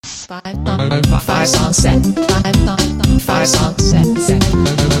Five song set. Five song set. Five song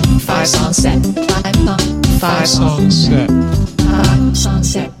set. Five song set. Five song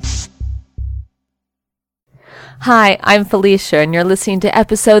set. Hi, I'm Felicia, and you're listening to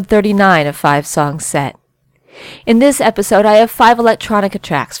episode 39 of 5 Song Set. In this episode, I have 5 electronica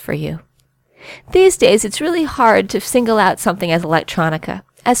tracks for you. These days, it's really hard to single out something as electronica,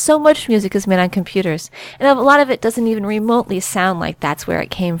 as so much music is made on computers, and a lot of it doesn't even remotely sound like that's where it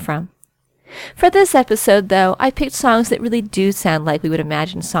came from. For this episode, though, I picked songs that really do sound like we would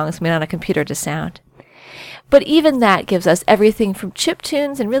imagine songs made on a computer to sound. But even that gives us everything from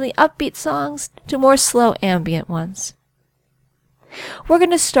chiptunes and really upbeat songs to more slow ambient ones. We're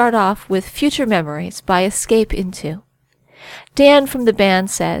going to start off with Future Memories by Escape Into. Dan from the band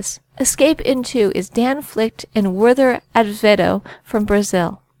says, Escape Into is Dan Flicht and Werther Azevedo from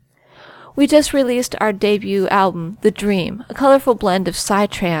Brazil. We just released our debut album, The Dream, a colorful blend of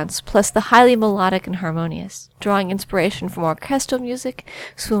psytrance plus the highly melodic and harmonious, drawing inspiration from orchestral music,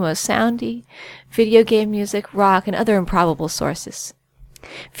 sumo soundy, video game music, rock, and other improbable sources.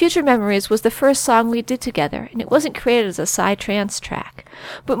 Future Memories was the first song we did together, and it wasn't created as a psytrance track,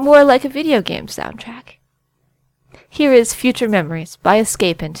 but more like a video game soundtrack. Here is Future Memories by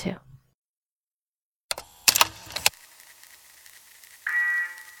Escape Into.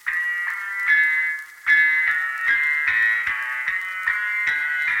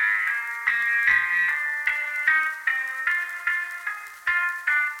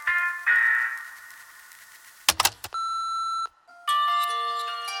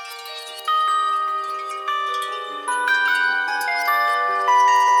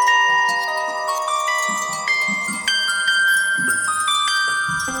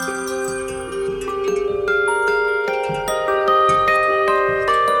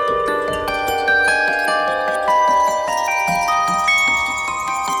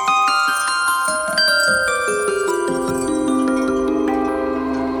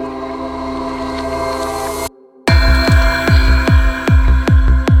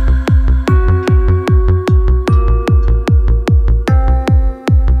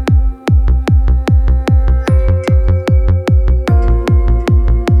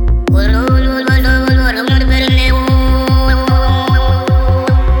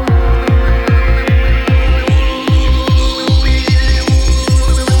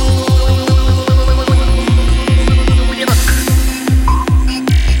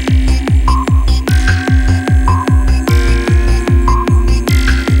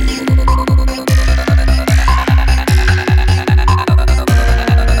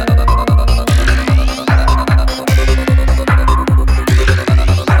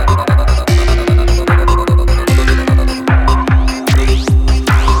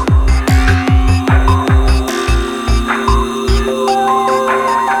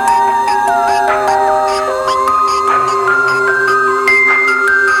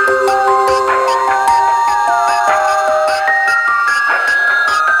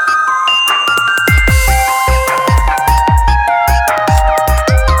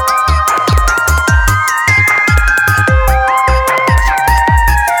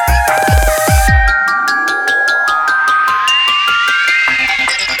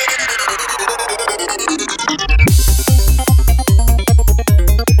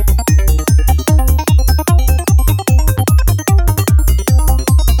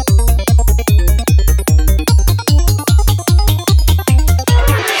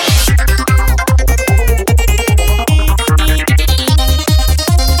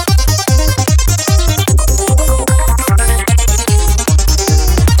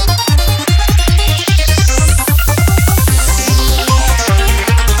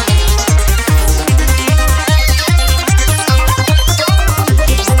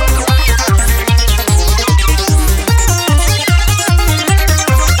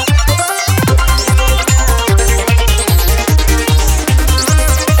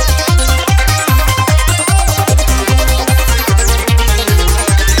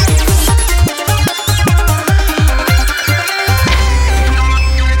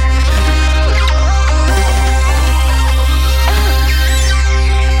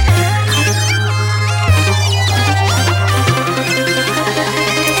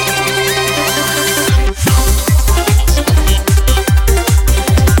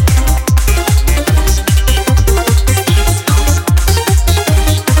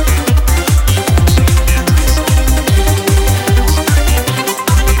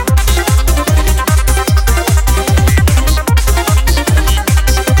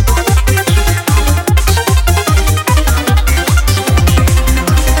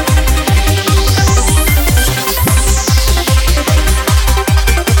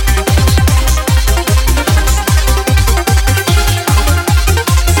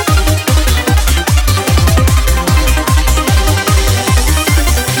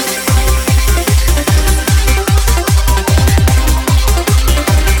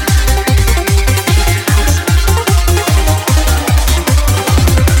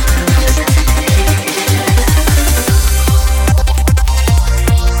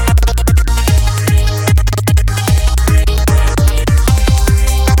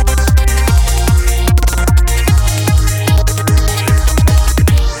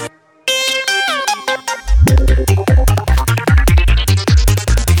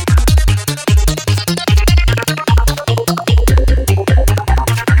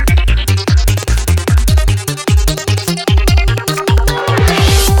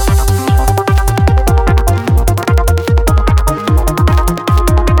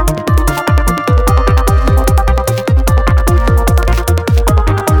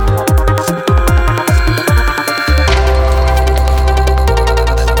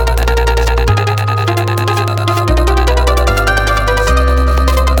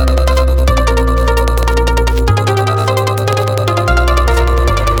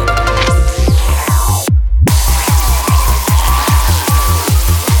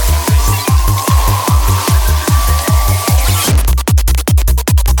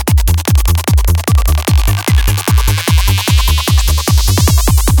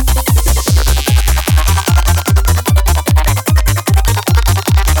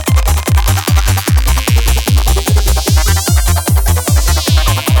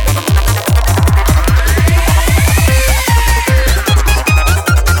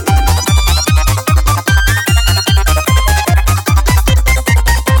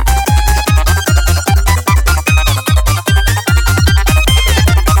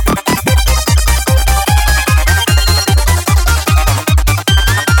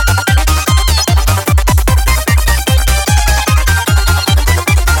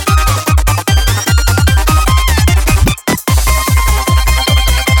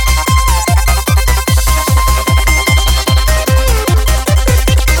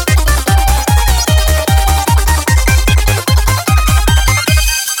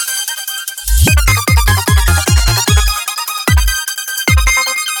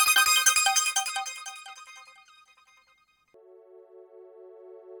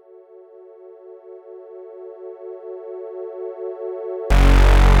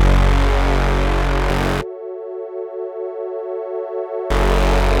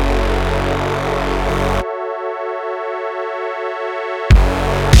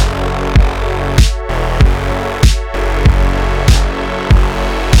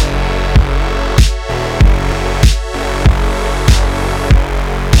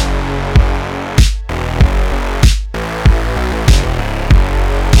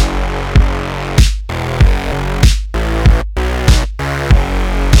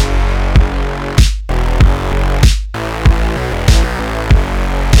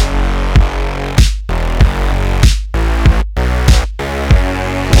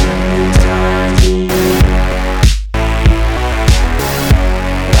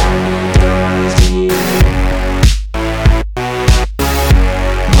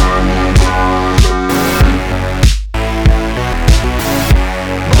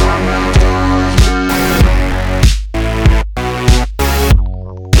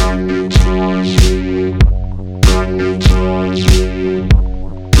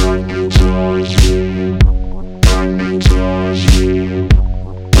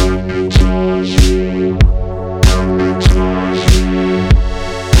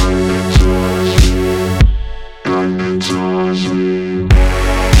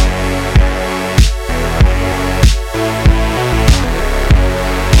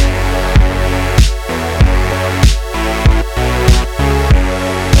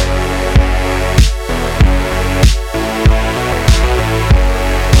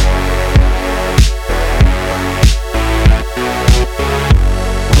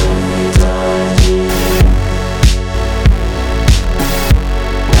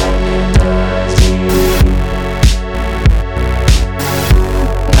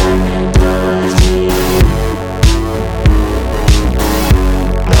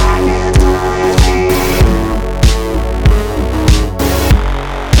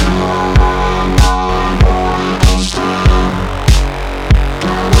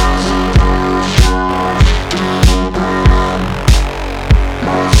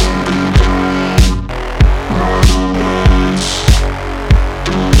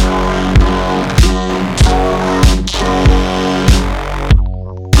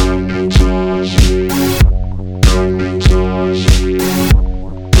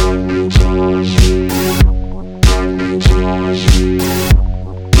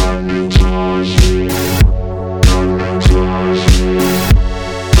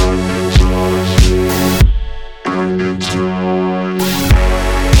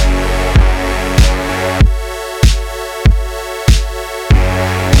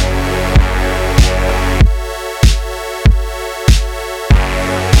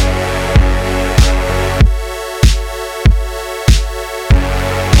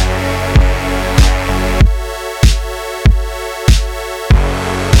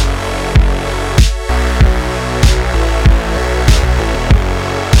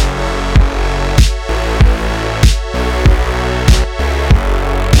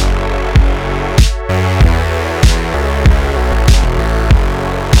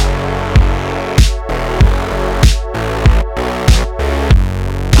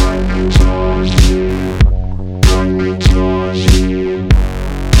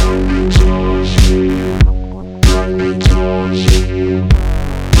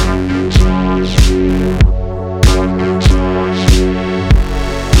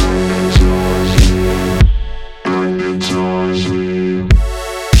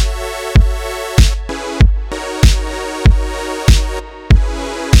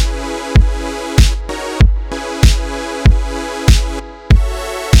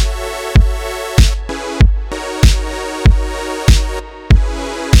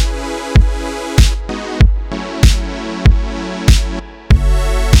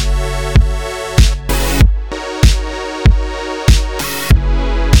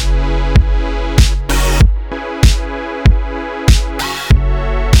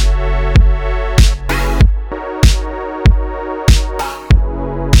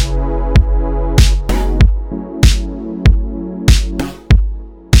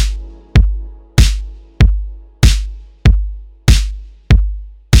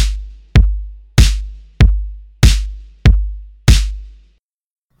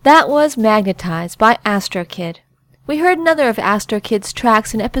 That was Magnetized by Astro Kid. We heard another of Astro Kid's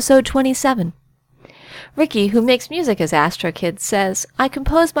tracks in episode 27. Ricky, who makes music as Astro Kid, says, I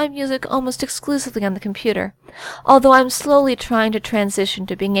compose my music almost exclusively on the computer, although I'm slowly trying to transition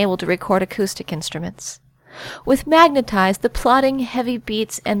to being able to record acoustic instruments. With Magnetized, the plodding, heavy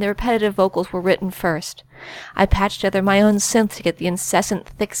beats and the repetitive vocals were written first. I patched together my own synth to get the incessant,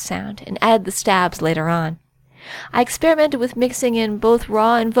 thick sound, and added the stabs later on. I experimented with mixing in both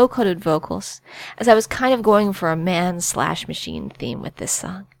raw and vocoded vocals, as I was kind of going for a man/machine theme with this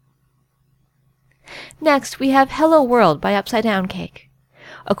song. Next, we have Hello World by Upside Down Cake.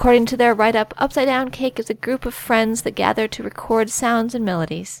 According to their write-up, Upside Down Cake is a group of friends that gather to record sounds and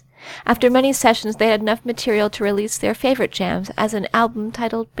melodies. After many sessions, they had enough material to release their favorite jams as an album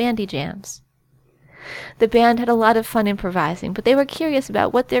titled Bandy Jams. The band had a lot of fun improvising, but they were curious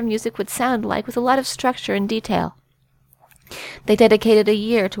about what their music would sound like with a lot of structure and detail. They dedicated a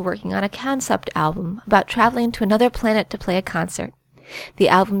year to working on a concept album about traveling to another planet to play a concert. The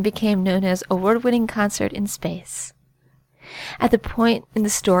album became known as Award-Winning Concert in Space. At the point in the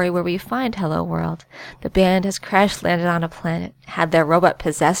story where we find Hello World, the band has crash-landed on a planet, had their robot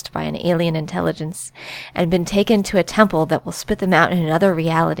possessed by an alien intelligence, and been taken to a temple that will spit them out in another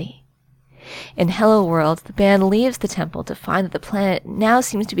reality. In Hello World, the band leaves the temple to find that the planet now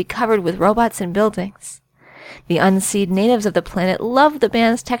seems to be covered with robots and buildings. The unseed natives of the planet loved the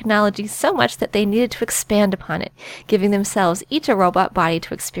band's technology so much that they needed to expand upon it, giving themselves each a robot body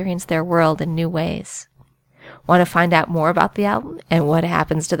to experience their world in new ways. Want to find out more about the album and what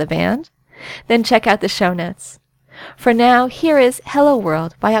happens to the band? Then check out the show notes. For now, here is Hello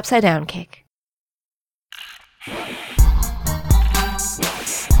World by Upside Down Cake. Taller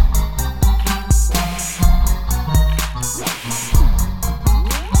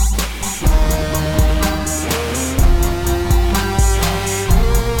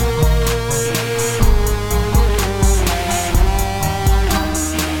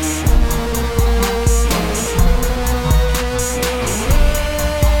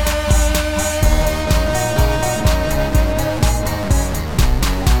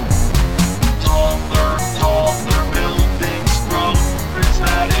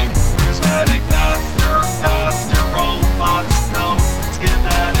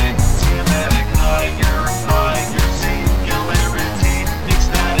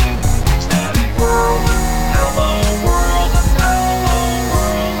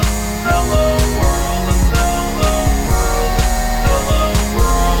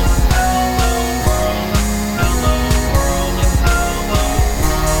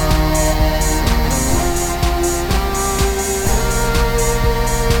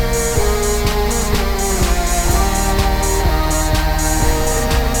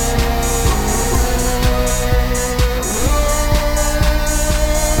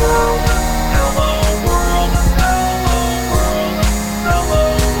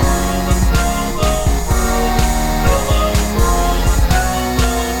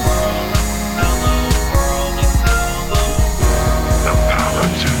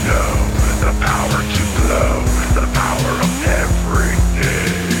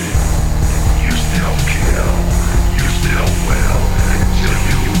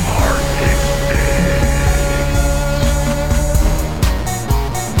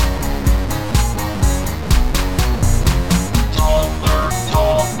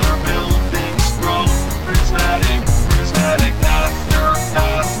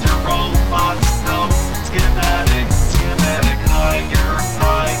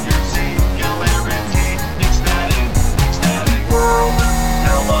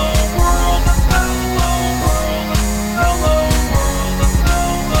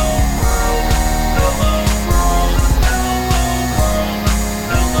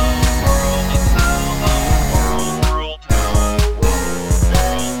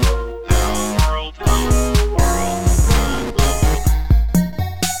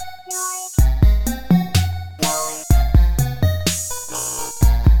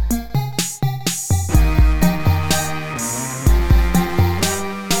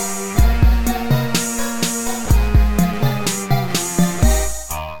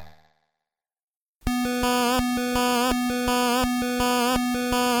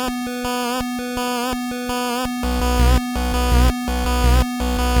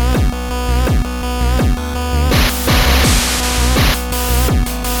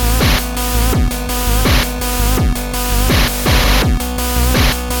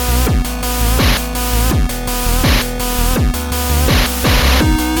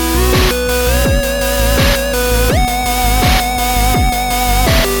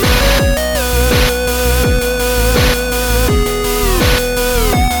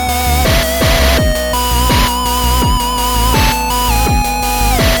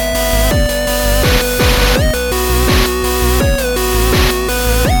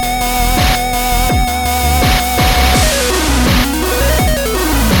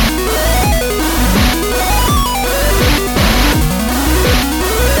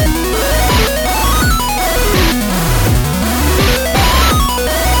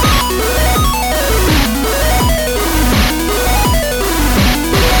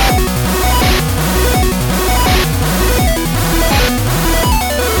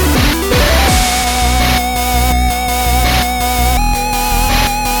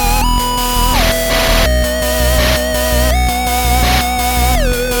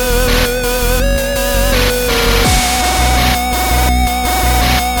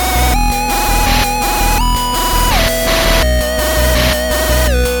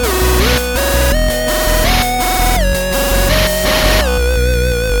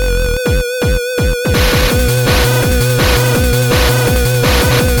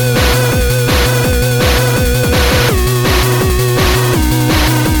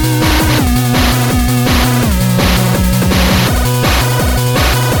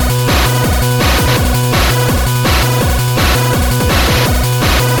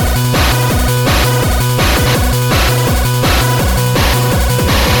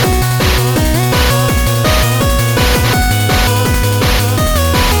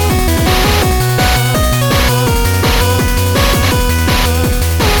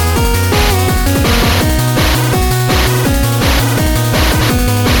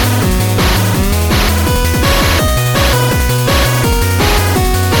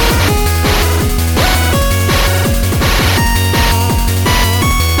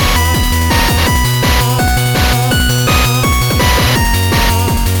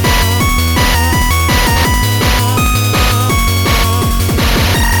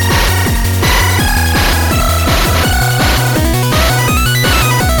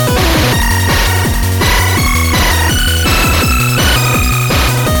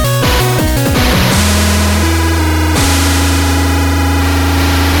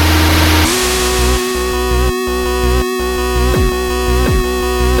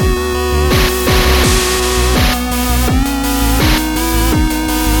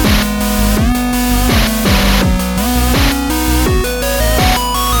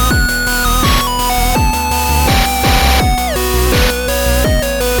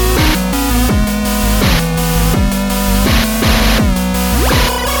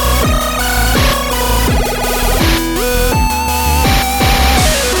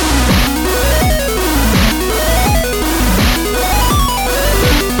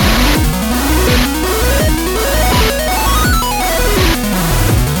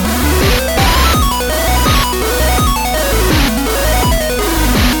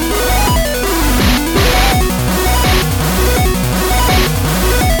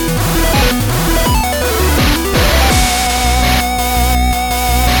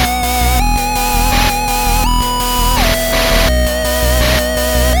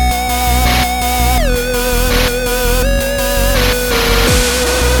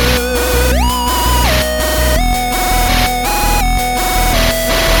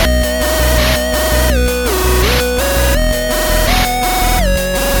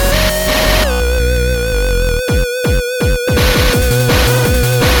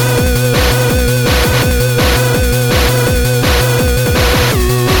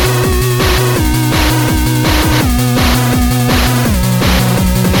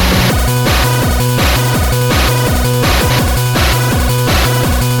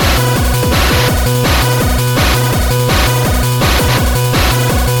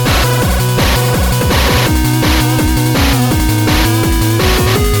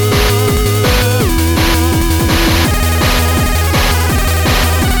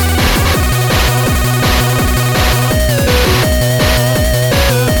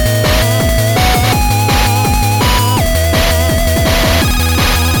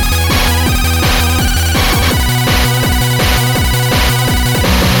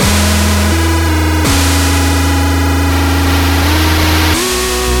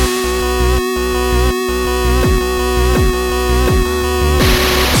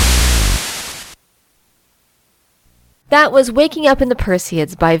That was Waking Up in the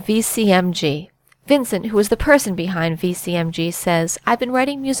Perseids by VCMG. Vincent, who is the person behind VCMG, says, I've been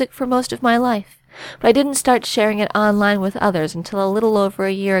writing music for most of my life, but I didn't start sharing it online with others until a little over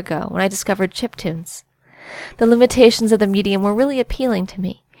a year ago when I discovered chiptunes. The limitations of the medium were really appealing to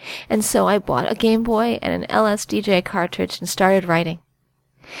me, and so I bought a Game Boy and an LSDJ cartridge and started writing.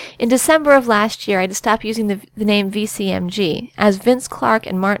 In December of last year, I had to stop using the name VCMG, as Vince Clarke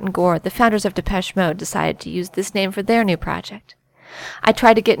and Martin Gore, the founders of Depeche Mode, decided to use this name for their new project. I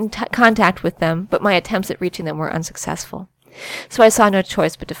tried to get in contact with them, but my attempts at reaching them were unsuccessful. So I saw no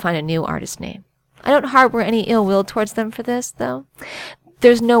choice but to find a new artist name. I don't harbor any ill will towards them for this, though.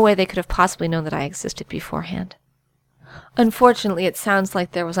 There's no way they could have possibly known that I existed beforehand. Unfortunately, it sounds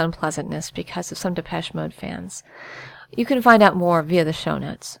like there was unpleasantness because of some Depeche Mode fans. You can find out more via the show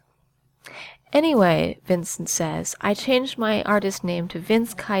notes. Anyway, Vincent says, I changed my artist name to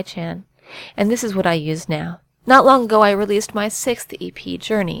Vince Kaichan, and this is what I use now. Not long ago I released my 6th EP,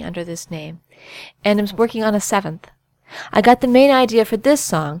 Journey, under this name, and am working on a 7th. I got the main idea for this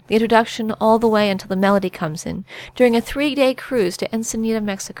song, the introduction all the way until the melody comes in, during a 3-day cruise to Ensenada,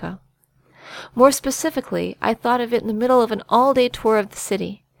 Mexico. More specifically, I thought of it in the middle of an all-day tour of the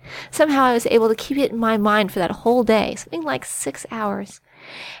city. Somehow I was able to keep it in my mind for that whole day, something like 6 hours.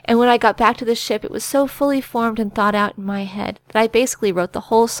 And when I got back to the ship, it was so fully formed and thought out in my head that I basically wrote the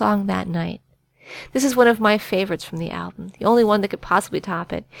whole song that night. This is one of my favorites from the album. The only one that could possibly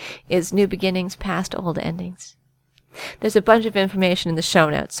top it is New Beginnings, Past Old Endings. There's a bunch of information in the show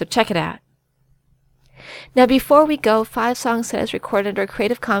notes, so check it out. Now before we go, 5 Song Set is recorded under a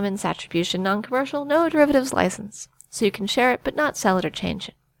Creative Commons Attribution Non-Commercial No Derivatives license, so you can share it but not sell it or change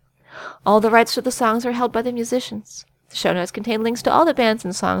it. All the rights to the songs are held by the musicians. The show notes contain links to all the bands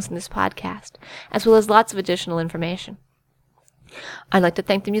and songs in this podcast, as well as lots of additional information. I'd like to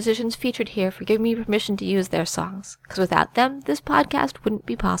thank the musicians featured here for giving me permission to use their songs, because without them, this podcast wouldn't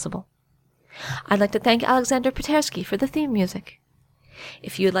be possible. I'd like to thank Alexander Petersky for the theme music.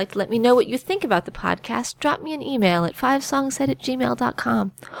 If you would like to let me know what you think about the podcast, drop me an email at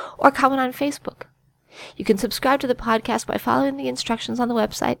 5songset@gmail.com or comment on Facebook. You can subscribe to the podcast by following the instructions on the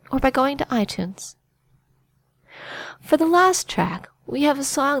website or by going to iTunes. For the last track, we have a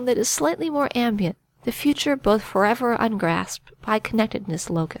song that is slightly more ambient, The Future Both Forever Ungrasped by Connectedness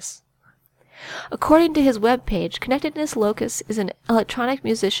Locus. According to his webpage, Connectedness Locus is an electronic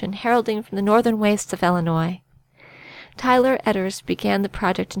musician heralding from the northern wastes of Illinois. Tyler Edders began the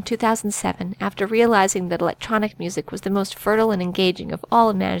project in 2007 after realizing that electronic music was the most fertile and engaging of all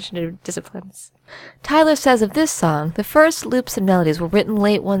imaginative disciplines. Tyler says of this song, the first loops and melodies were written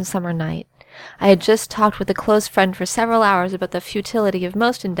late one summer night. I had just talked with a close friend for several hours about the futility of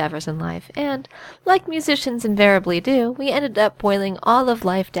most endeavors in life, and, like musicians invariably do, we ended up boiling all of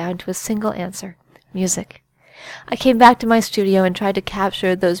life down to a single answer: music. I came back to my studio and tried to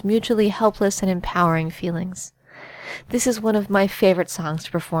capture those mutually helpless and empowering feelings. This is one of my favorite songs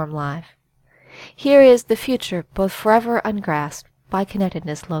to perform live. Here is The Future Both Forever Ungrasped by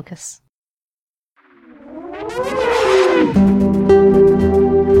Connectedness Locus.